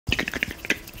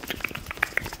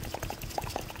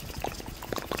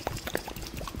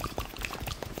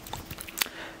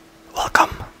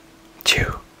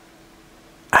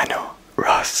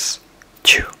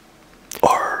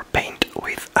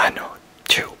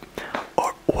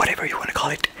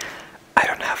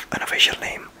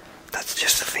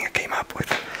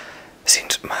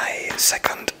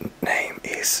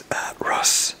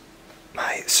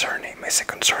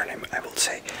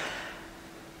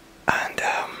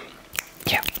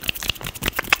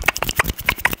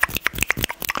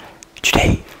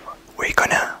Today we're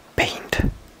gonna paint,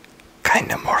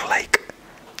 kinda more like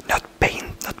not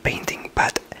painting,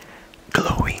 but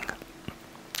glowing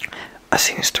a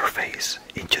sinister face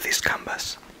into this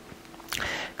canvas.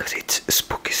 Cause it's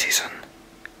spooky season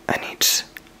and it's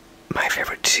my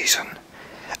favorite season,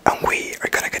 and we are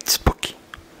gonna get spooky.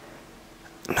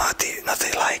 Not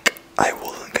like I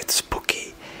wouldn't get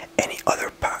spooky any other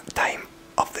time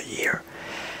of the year,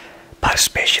 but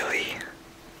especially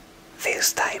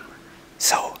this time.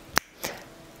 So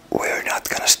we're not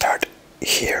gonna start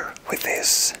here with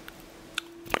this.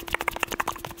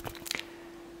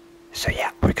 So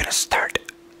yeah, we're gonna start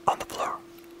on the floor,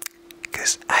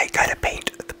 because I gotta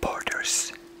paint the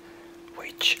borders,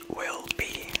 which will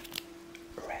be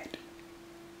red.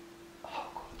 How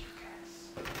could you guess?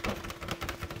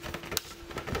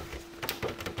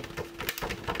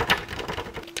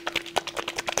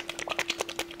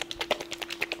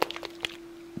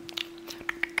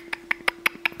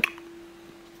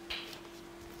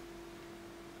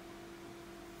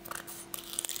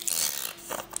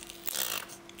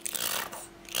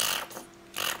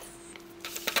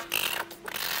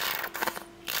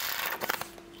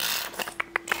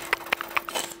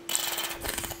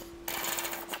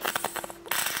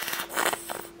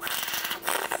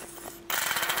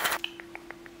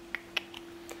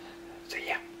 So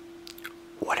yeah,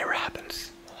 whatever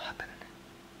happens will happen.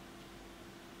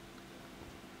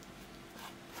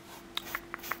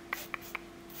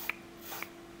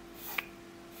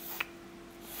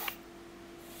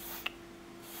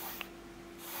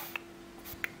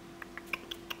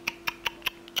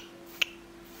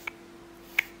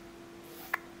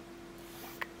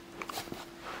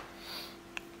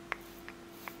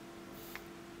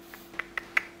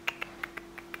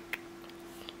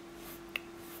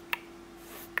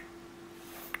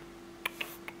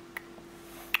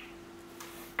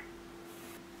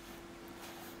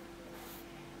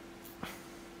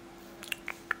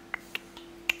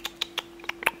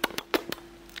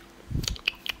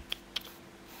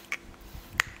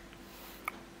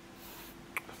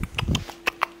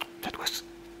 That was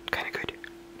kind of good.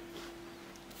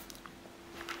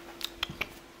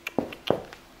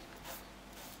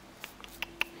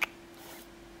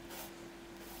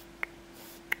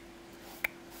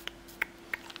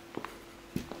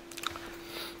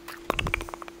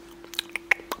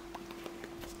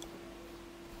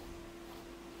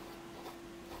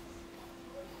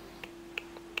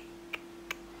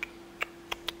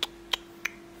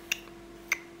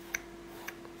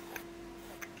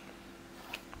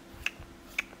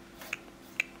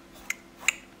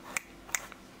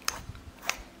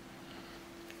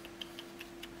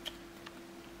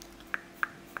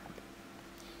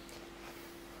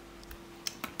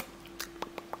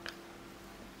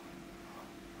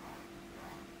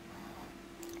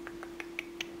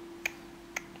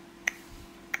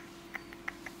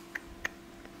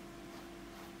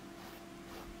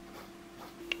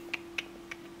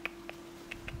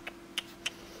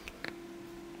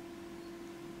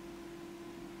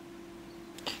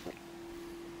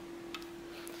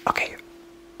 Okay,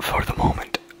 for the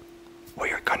moment,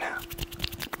 we are gonna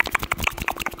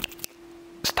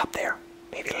stop there.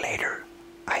 Maybe later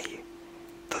I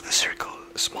do the circle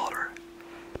smaller,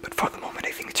 but for the moment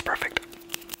I think it's perfect,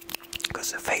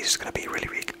 because the face is gonna be really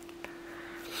big.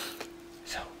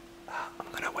 So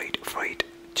I'm gonna wait for it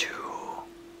to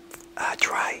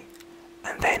dry,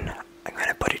 and then I'm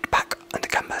gonna put it back on the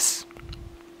canvas.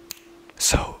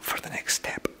 So for the next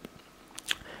step,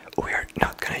 we are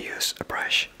not gonna use a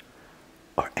brush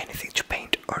or anything to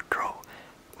paint or draw.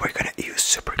 We're gonna use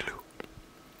super glue.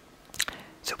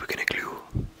 So we're gonna glue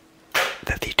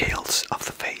the details of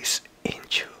the face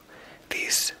into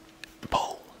this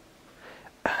bowl,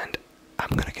 and I'm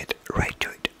gonna get right to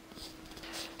it.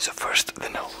 So first the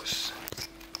nose.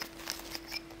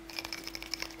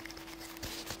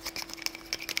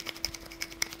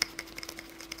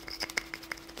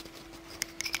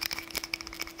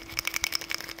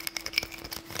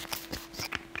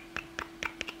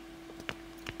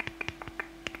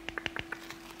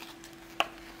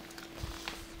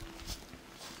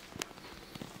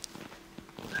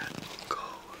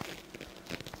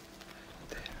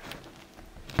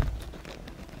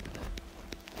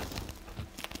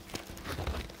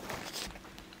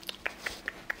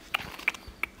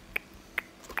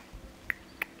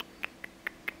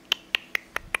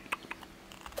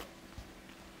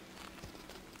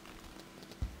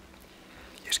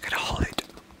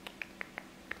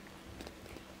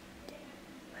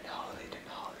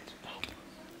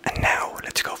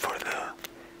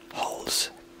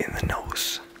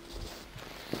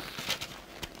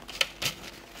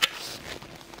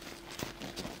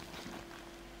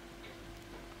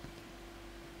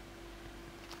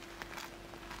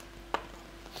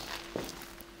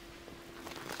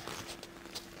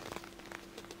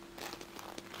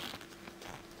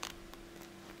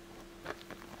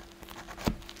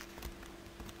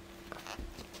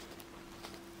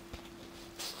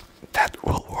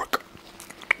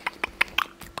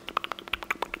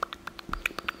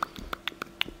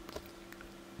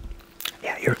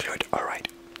 you're good. All right.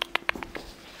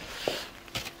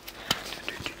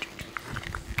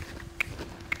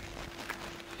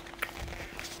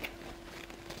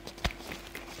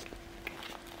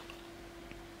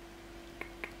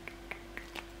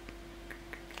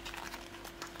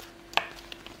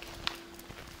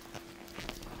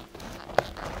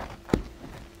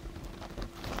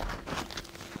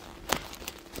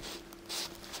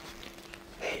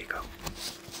 There you go.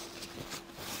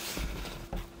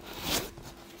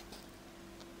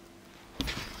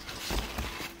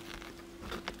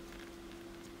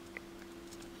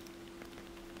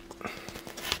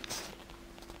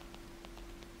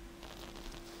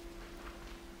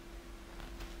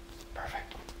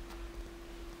 Perfect.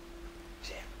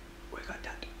 So yeah, we got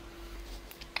that.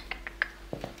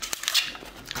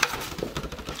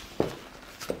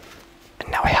 And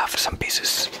now I have some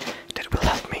pieces that will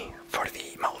help me for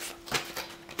the mouth.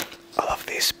 All of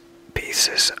these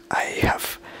pieces I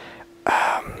have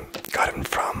gotten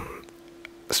from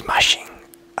smashing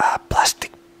a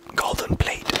plastic golden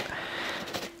plate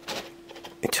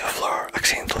into a floor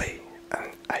accidentally,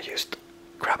 and I just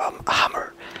grab a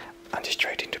hammer and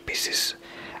destroy it into pieces,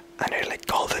 and they're like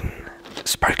golden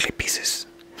sparkly pieces,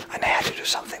 and I had to do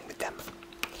something with them.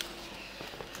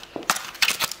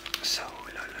 So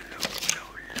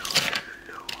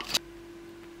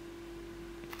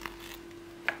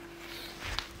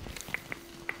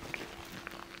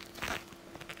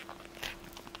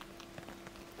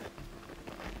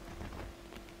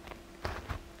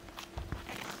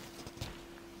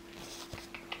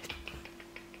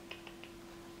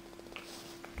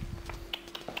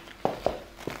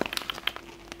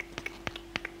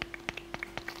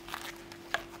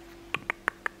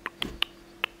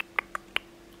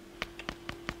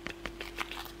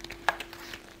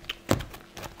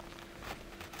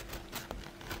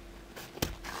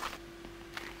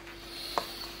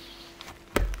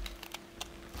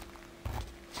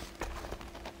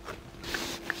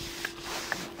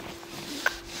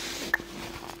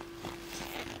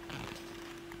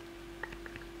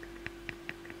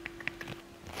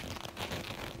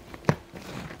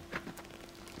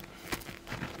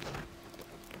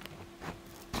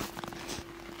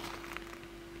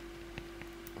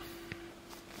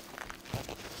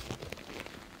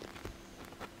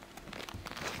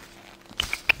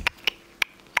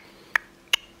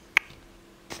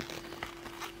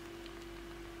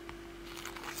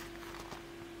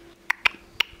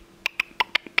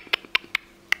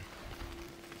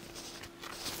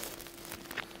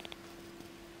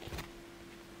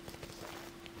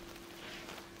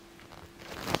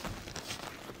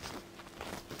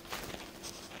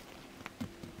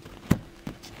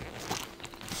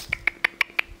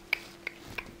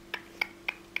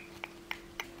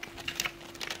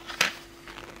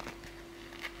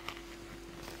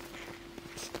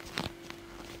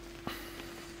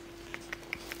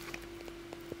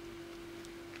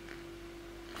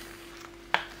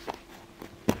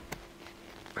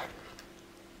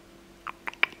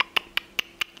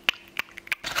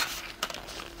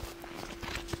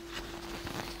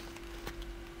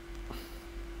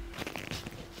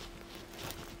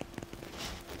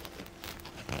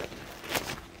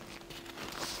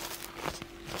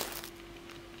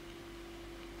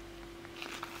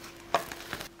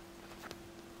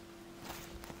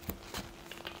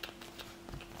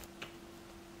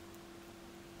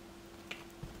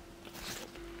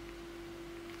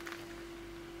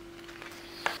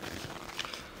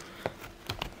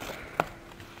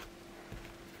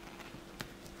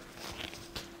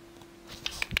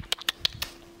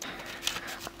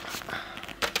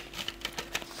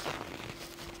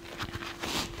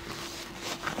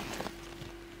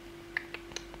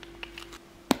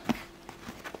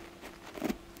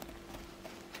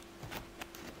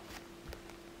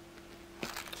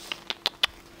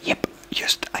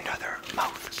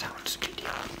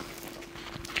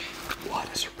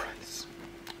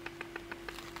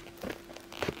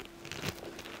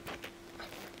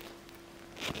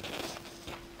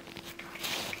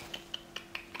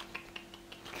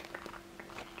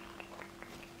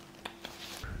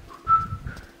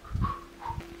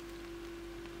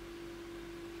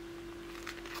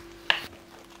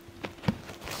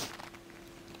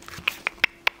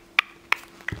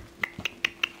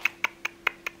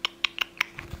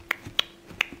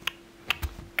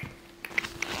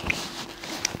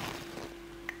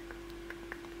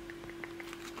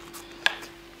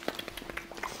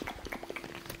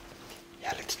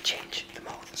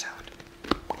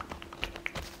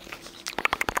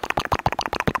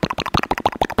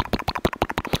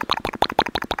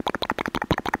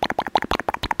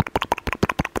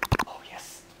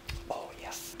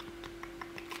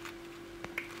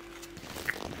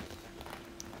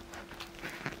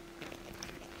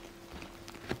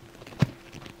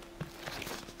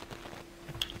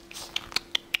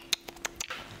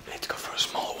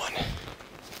small one.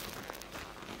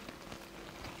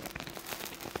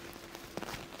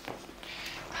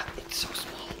 It's so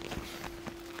small.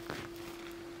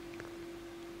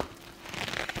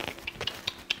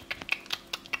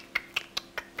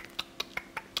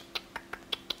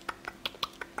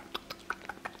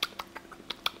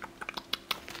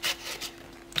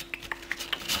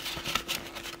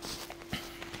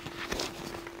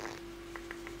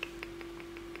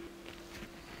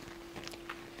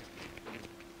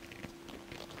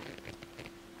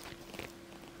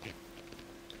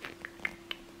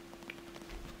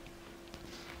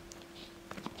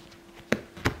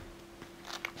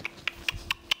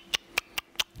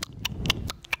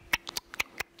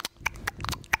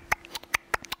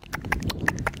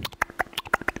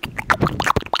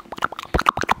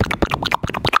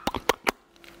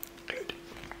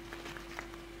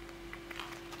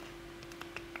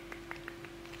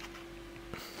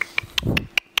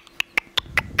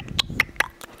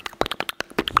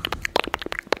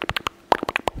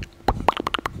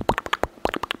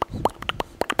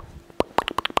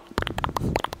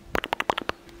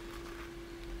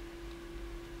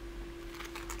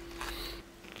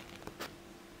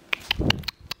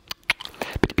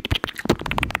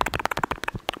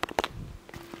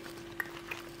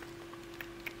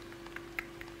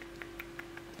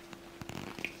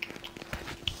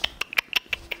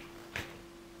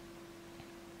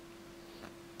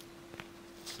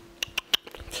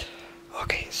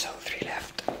 Okay, so 3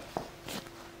 left.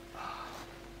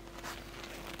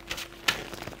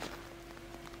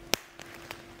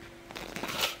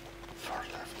 4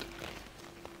 left.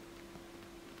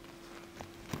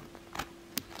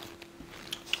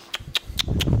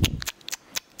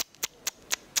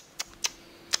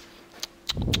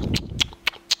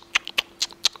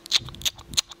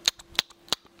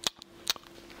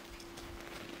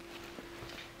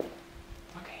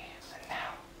 Okay, and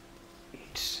now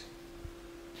it's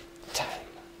time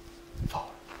for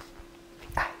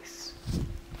the ice,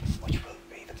 which will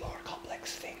be the more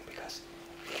complex thing because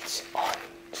it's on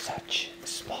such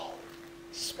small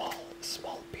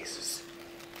pieces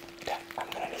that I'm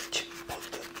gonna need to put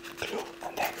the glue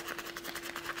and then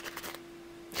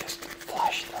just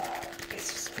flash the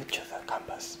pieces into the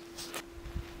canvas.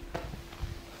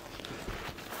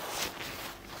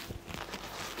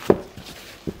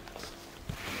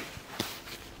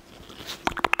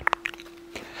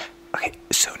 Okay,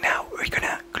 so now we're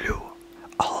gonna glue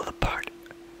all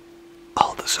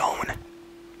the zone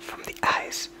from the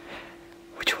eyes,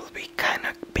 which will be kind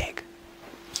of big.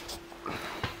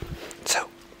 So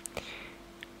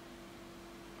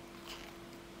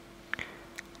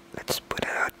let's put it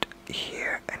out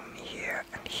here and here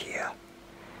and here.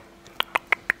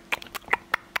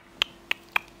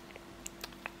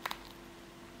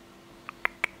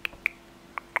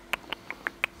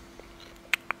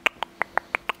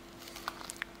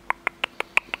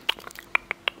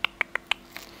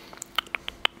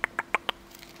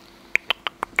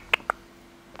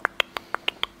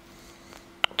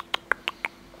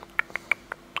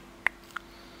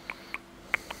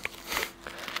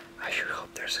 I should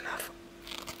hope there's enough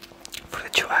for the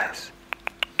 2 eyes.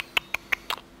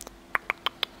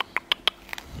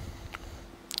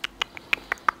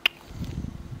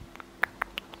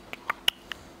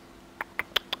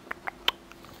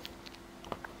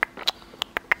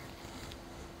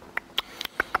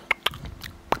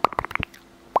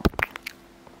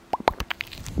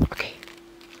 Okay,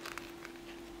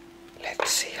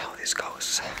 let's see how this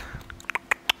goes.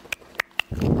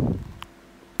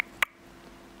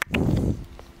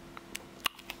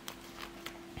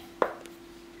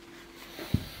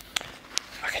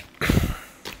 Okay.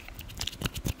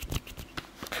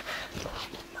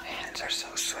 My hands are so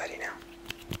sweaty now.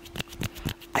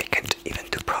 I can't even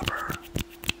do proper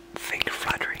finger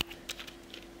fluttering.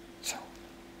 So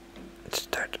let's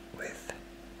start with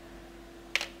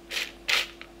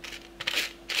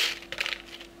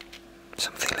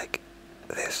something like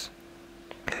this.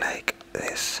 Like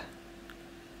this.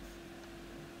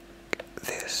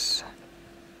 This.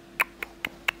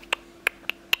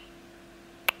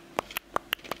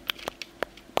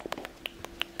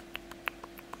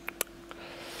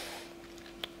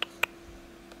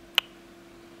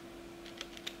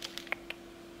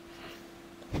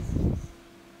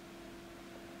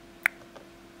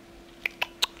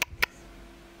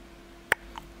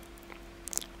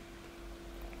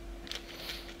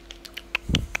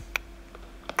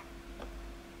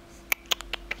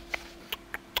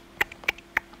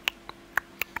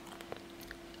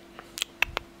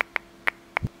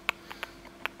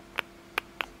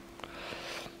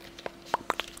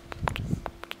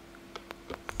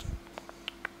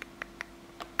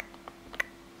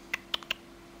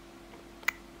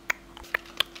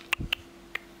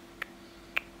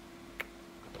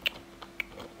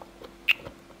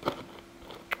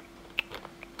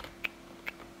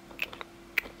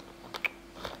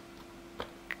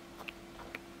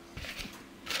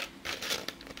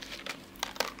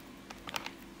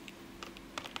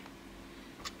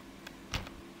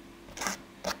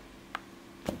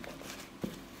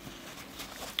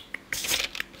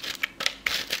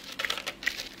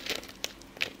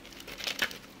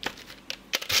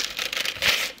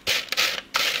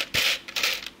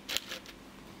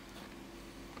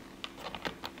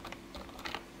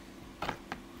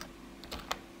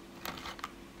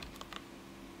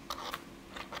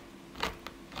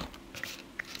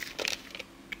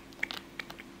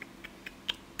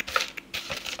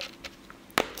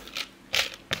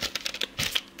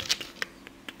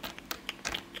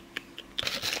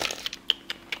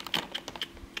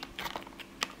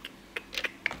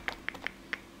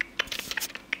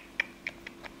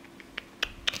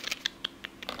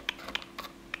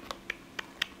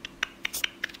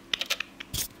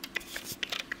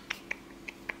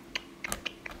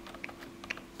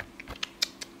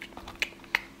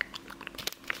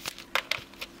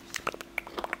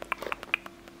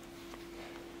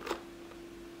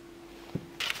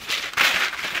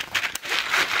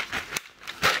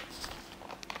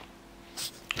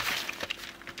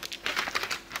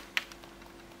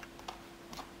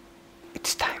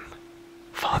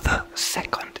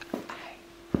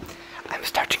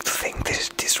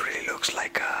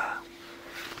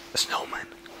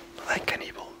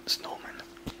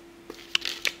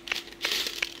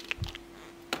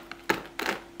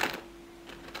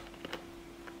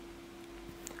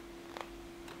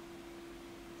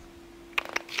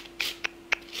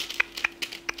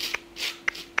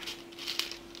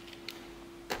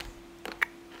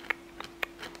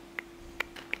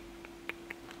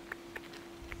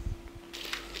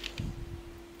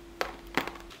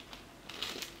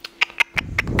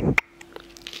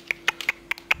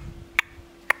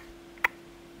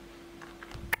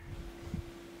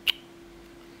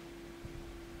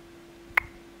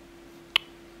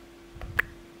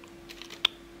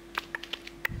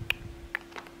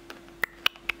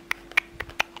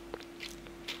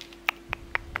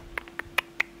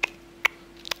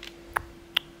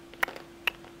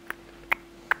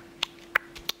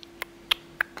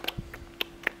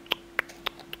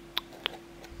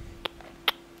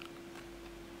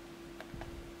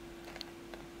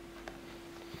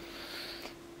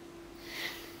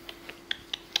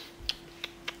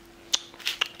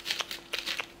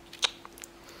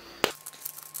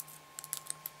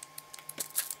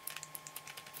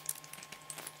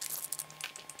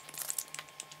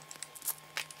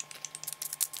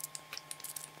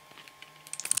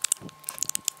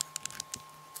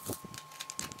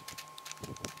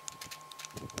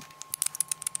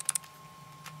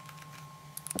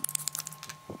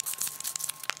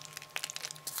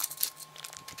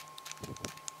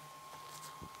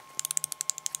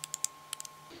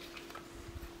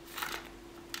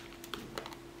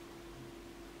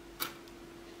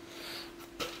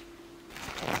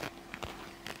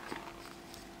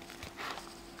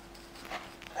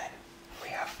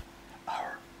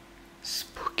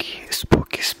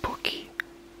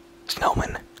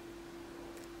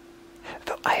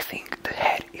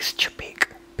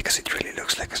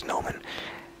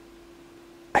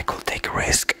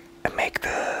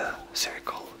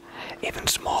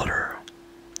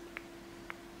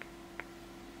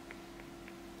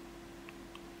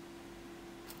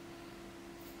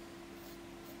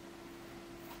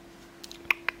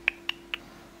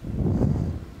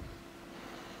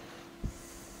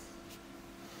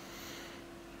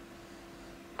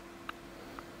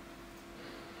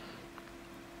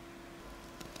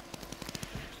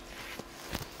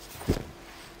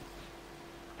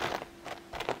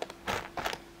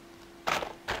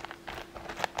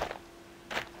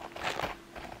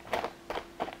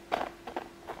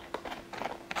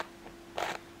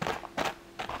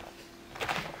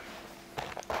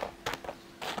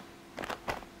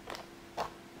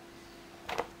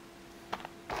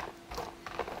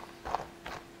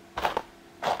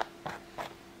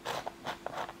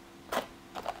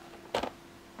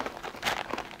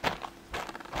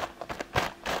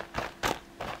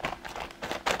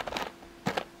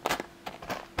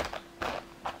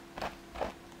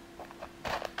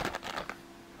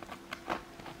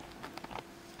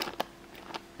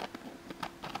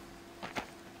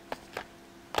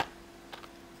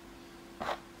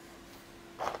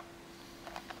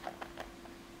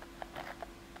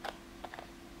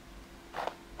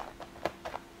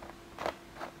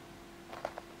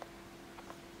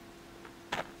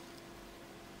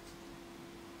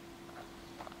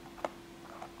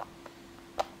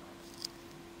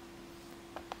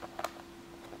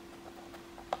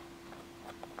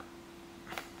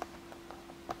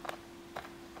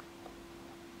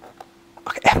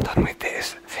 done with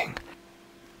this thing.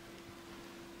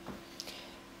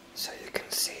 So you can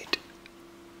see it.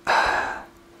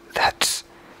 That's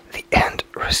the end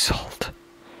result.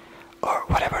 Or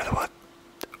whatever the what.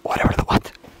 Whatever the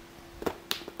what.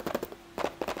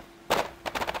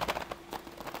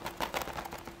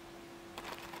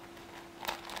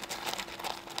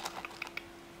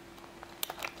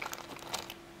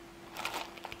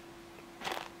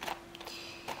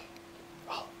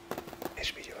 Well, this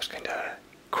video was kinda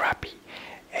crappy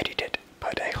edited,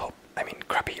 but I mean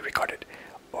crappy recorded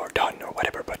or done or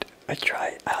whatever, but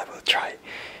I will try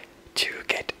to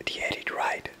get the edit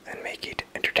right and make it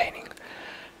entertaining.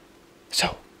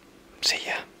 So,